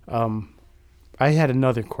 I had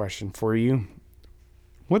another question for you.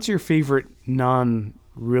 What's your favorite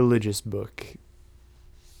non-religious book?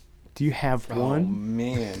 Do you have one? Oh,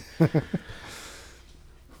 man.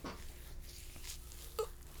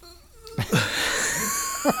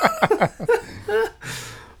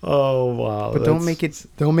 Oh, wow. But don't make it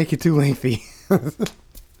too lengthy.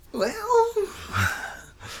 Well,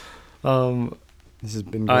 this has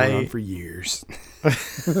been going on for years.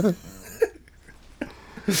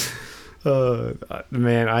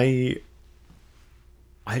 Man, I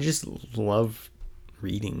just love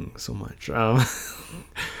reading so much. I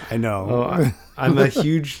know. I'm a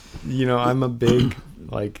huge, I'm a big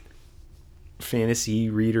like fantasy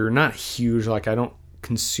reader. Not huge, like I don't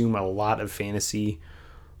consume a lot of fantasy.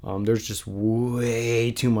 There's just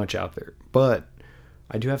way too much out there. But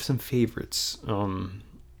I do have some favorites.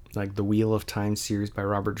 Like the Wheel of Time series by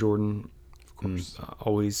Robert Jordan. Of course.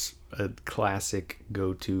 Always a classic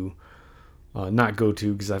go-to. Not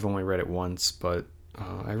go-to because I've only read it once, but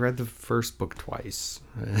I read the first book twice.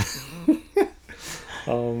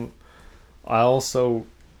 I also,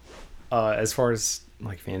 as far as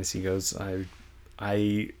like fantasy goes,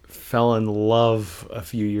 I fell in love a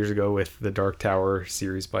few years ago with the Dark Tower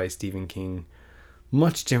series by Stephen King.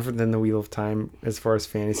 Much different than the Wheel of Time as far as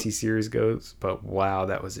fantasy series goes, but wow,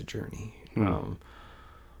 that was a journey.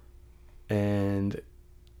 And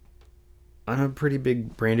I'm a pretty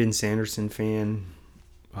big Brandon Sanderson fan.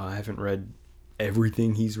 I haven't read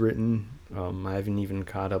everything he's written. I haven't even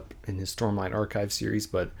caught up in his Stormlight Archive series,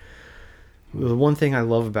 but The one thing I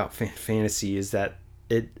love about fantasy is that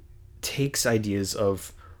it takes ideas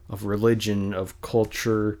of religion, of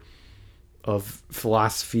culture, of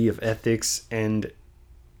philosophy, of ethics, and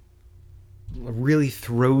really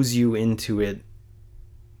throws you into it,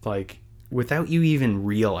 like, without you even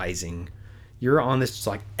realizing. You're on this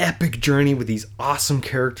like epic journey with these awesome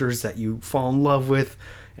characters that you fall in love with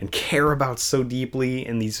and care about so deeply,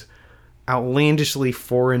 in these outlandishly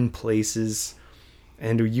foreign places,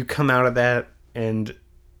 and you come out of that, and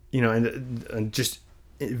and just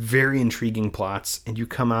very intriguing plots, and you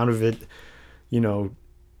come out of it,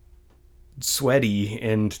 sweaty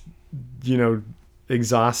and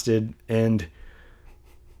exhausted, and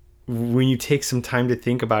when you take some time to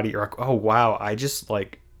think about it, you're like, oh wow, I just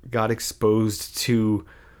like got exposed to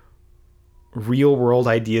real world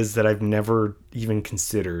ideas that I've never even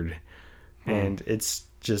considered. And it's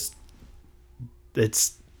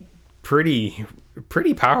pretty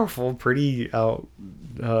powerful, pretty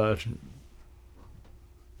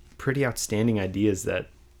outstanding ideas that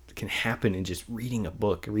can happen in just reading a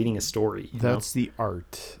book, reading a story. That's the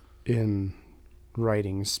art in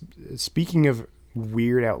writing. Speaking of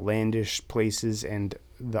weird, outlandish places and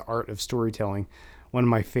the art of storytelling, one of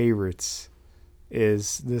my favorites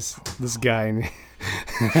is this guy.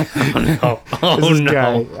 Guy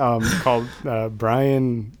called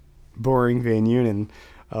Brian Boring Van Eunen.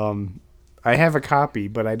 I have a copy,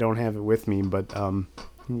 but I don't have it with me. But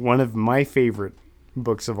one of my favorite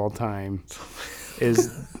books of all time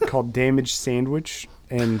is called Damaged Sandwich,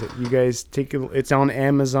 and you guys it's on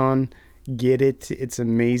Amazon. Get it. It's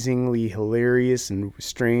amazingly hilarious and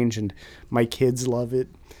strange, and my kids love it.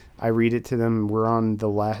 I read it to them. We're on the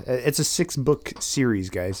last. It's a 6-book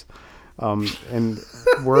series, guys, and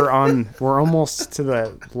we're almost to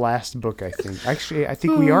the last book. I think. Actually, I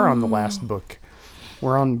think we are on the last book.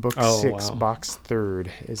 We're on book 6. Wow. Box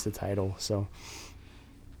 3rd is the title. So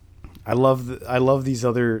I love these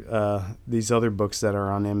other books that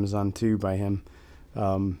are on Amazon too by him.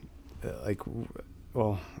 I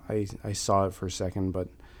saw it for a second, but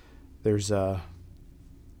there's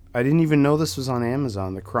I didn't even know this was on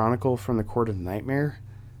Amazon. The Chronicle from the Court of Nightmare.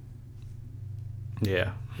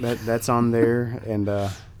 Yeah. That's on there. And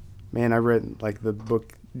man, I read like the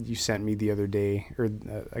book you sent me the other day, or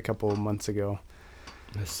a couple of months ago.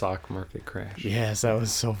 The stock market crash. Yes, that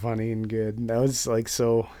was so funny and good. That was like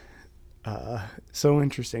so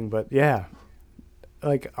interesting. But yeah,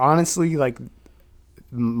 like honestly, like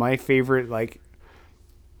my favorite, like,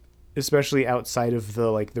 especially outside of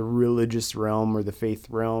the religious realm or the faith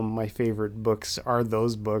realm, my favorite books are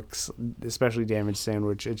those books, especially Damaged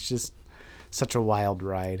Sandwich. It's just such a wild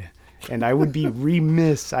ride. And I would be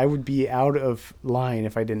remiss, I would be out of line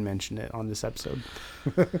if I didn't mention it on this episode.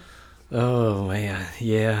 Oh, man.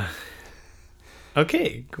 Yeah.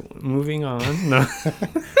 Okay, moving on. No.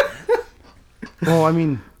 Well, I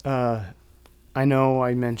mean, I know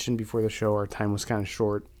I mentioned before the show our time was kind of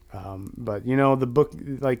short. But the book,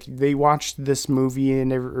 like, they watched this movie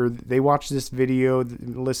or they watched this video,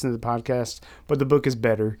 listen to the podcast, but the book is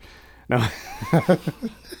better. No,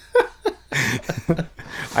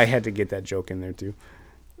 I had to get that joke in there too.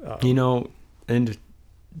 And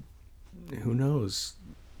who knows,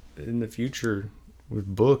 in the future with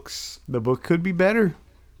books, the book could be better.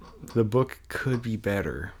 The book could be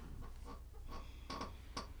better.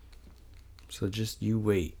 So just you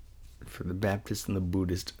wait for the Baptist and the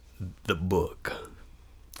Buddhist, the book.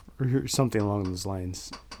 Or something along those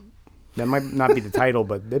lines. That might not be the title,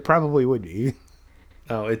 but it probably would be.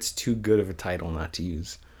 Oh, it's too good of a title not to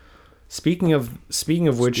use. Speaking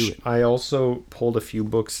of which, I also pulled a few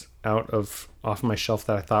books off my shelf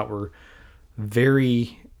that I thought were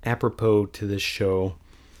very apropos to this show.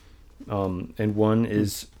 And one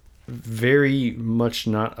is very much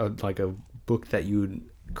not a book that you would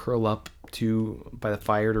curl up to by the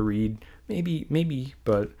fire to read. Maybe,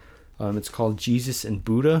 but it's called Jesus and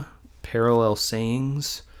Buddha, Parallel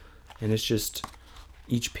Sayings. And it's just,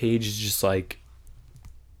 each page is just like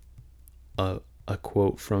a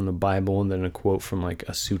quote from the Bible and then a quote from like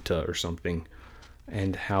a sutta or something,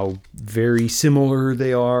 and how very similar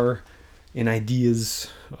they are in ideas.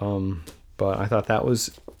 But I thought that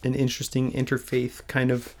was an interesting interfaith kind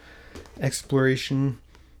of exploration,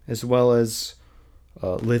 as well as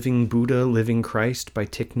Living Buddha, Living Christ by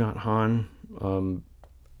Thich Nhat Hanh.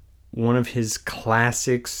 One of his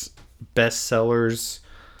classics, bestsellers.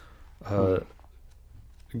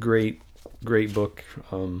 Great book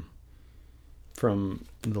from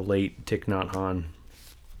the late Thich Nhat Hanh,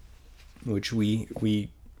 which we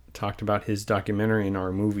talked about his documentary in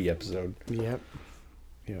our movie episode. Yep.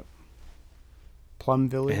 Plum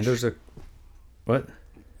Village. And there's what?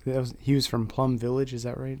 He was from Plum Village, is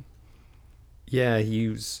that right? Yeah,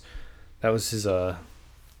 that was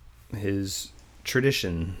his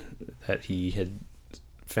tradition that he had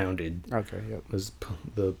founded. Okay, yep. Was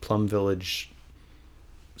the Plum Village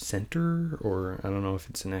Center, or I don't know if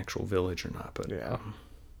it's an actual village or not, but yeah.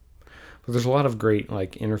 But there's a lot of great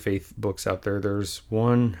like interfaith books out there. There's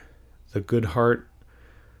one, The Good Heart,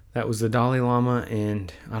 that was the Dalai Lama,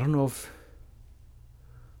 and I don't know if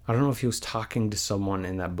he was talking to someone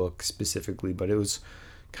in that book specifically, but it was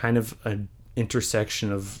kind of an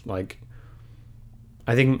intersection of like,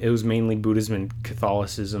 I think it was mainly Buddhism and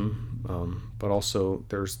Catholicism, but also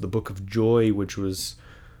there's the Book of Joy, which was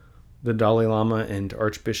the Dalai Lama and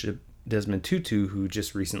Archbishop Desmond Tutu, who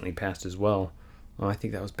just recently passed as well. I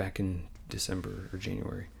think that was back in December or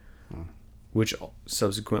January, which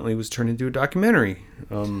subsequently was turned into a documentary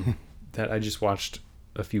that I just watched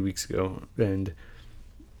a few weeks ago, and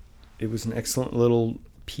it was an excellent little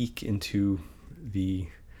peek into the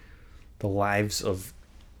lives of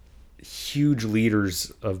huge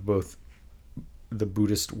leaders of both the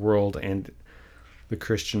Buddhist world and the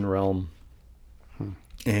Christian realm.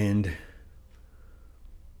 And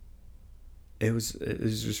it was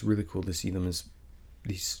just really cool to see them as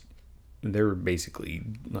they were basically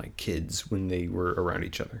like kids when they were around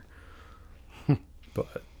each other.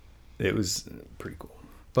 But it was pretty cool.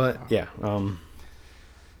 But yeah.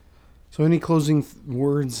 So any closing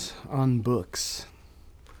words on books?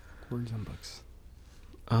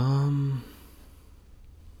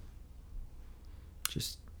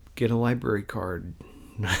 Just get a library card.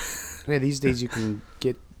 Yeah, these days you can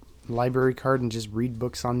get a library card and just read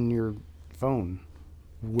books on your phone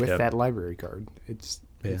with that library card. It's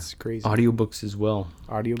crazy. Audiobooks as well.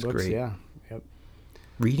 Audiobooks, yeah. Yep.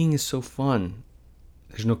 Reading is so fun.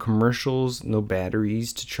 There's no commercials, no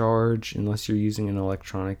batteries to charge unless you're using an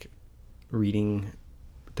electronic reading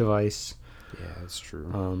device. Yeah, that's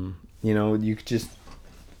true. You could just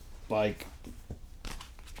like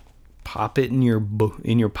pop it in your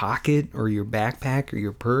pocket or your backpack or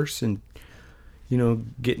your purse, and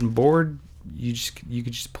getting bored, you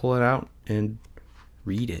could just pull it out and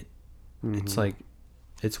read it. Mm-hmm. It's like,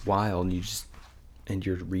 it's wild. And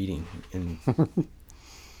you're reading, and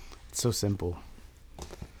it's so simple.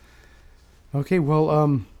 Okay,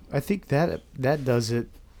 well, I think that does it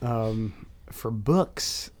for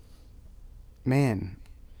books. Man,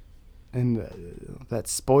 and that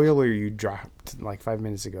spoiler you dropped like 5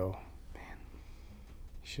 minutes ago, man,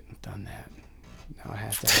 you shouldn't have done that. Now it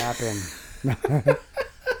has to happen.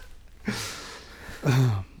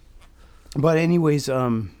 But anyways,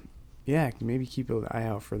 yeah, maybe keep an eye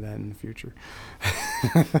out for that in the future.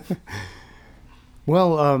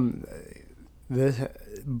 Well, the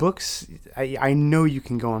books, I know you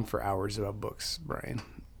can go on for hours about books, Brian.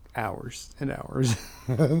 Hours and hours.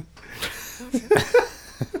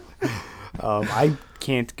 I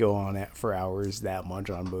can't go on for hours that much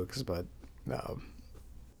on books, but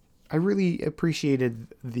I really appreciated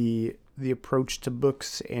the approach to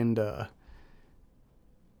books, and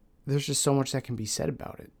there's just so much that can be said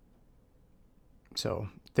about it. So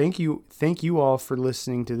thank you all for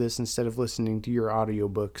listening to this instead of listening to your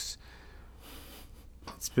audiobooks.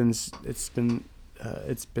 It's been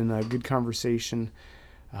a good conversation.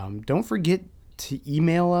 Don't forget to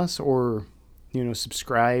email us, or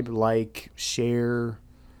subscribe, like, share,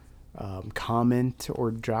 comment,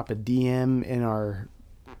 or drop a DM in our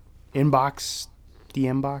inbox,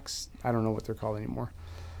 DM box. I don't know what they're called anymore.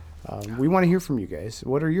 We want to hear from you guys.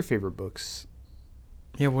 What are your favorite books?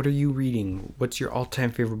 Yeah, what are you reading? What's your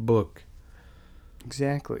all-time favorite book?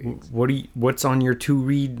 Exactly. What's on your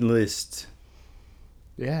to-read list?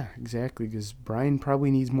 Yeah, exactly, because Brian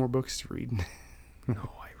probably needs more books to read. No,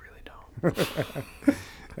 I really don't.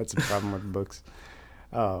 That's a problem with books.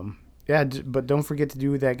 Yeah, but don't forget to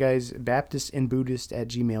do that, guys.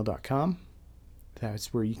 baptistandbuddhist@gmail.com.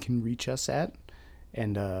 That's where you can reach us at.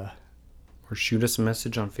 And or shoot us a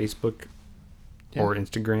message on Facebook or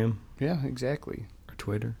Instagram. Yeah, exactly. Or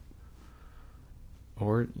Twitter.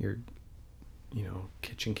 Or your,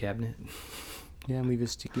 kitchen cabinet. Yeah, and leave a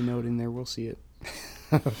sticky note in there. We'll see it.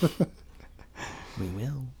 We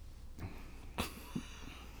will.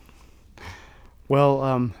 Well,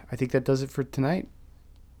 I think that does it for tonight.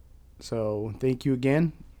 So thank you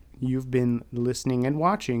again. You've been listening and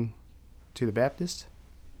watching to The Baptist.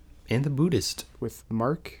 And The Buddhist. With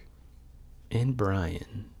Mark. And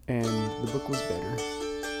Brian. And the book was better.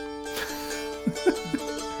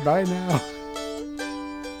 Bye now.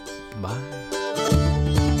 Bye.